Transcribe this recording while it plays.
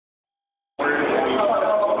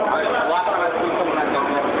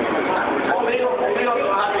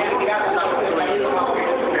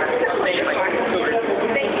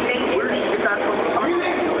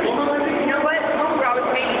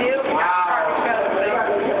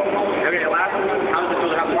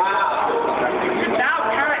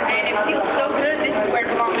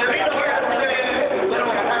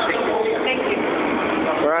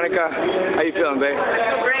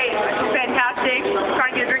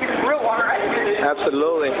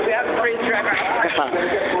Absolutely. We have a great track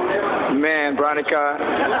record. Man, Veronica,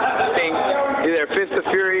 I think either Fist of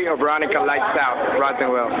Fury or Veronica Lights Out,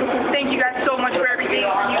 Rothenhausler. Thank you guys so much for everything.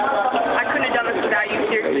 I couldn't have done this without you,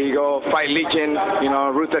 seriously. There you go, Fight Legion,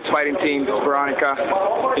 Ruthless Fighting Team, Veronica.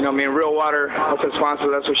 Real water, that's her sponsor,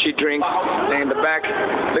 that's what she drinks. And in the back,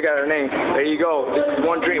 look at her name. There you go. This is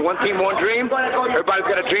one dream, one team, one dream. Everybody's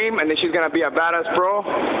got a dream, and then she's going to be a badass pro.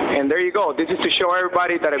 And there you go. This is to show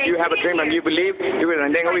everybody that if you have a dream and you believe, you will.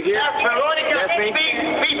 And then over here, that's me.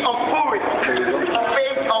 Feet of fury.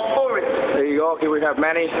 Face of fury. There you go. Here we have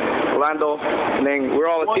Manny, Orlando, and then we're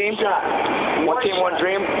all a team. One team, one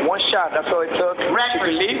dream, one shot. That's all it took. She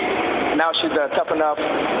believed. Now she's tough enough.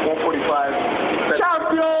 145.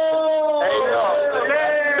 Champion! There you go.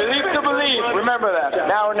 Believe to believe. Remember that.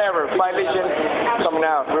 Now or never. Fight Legion coming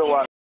out. Real one.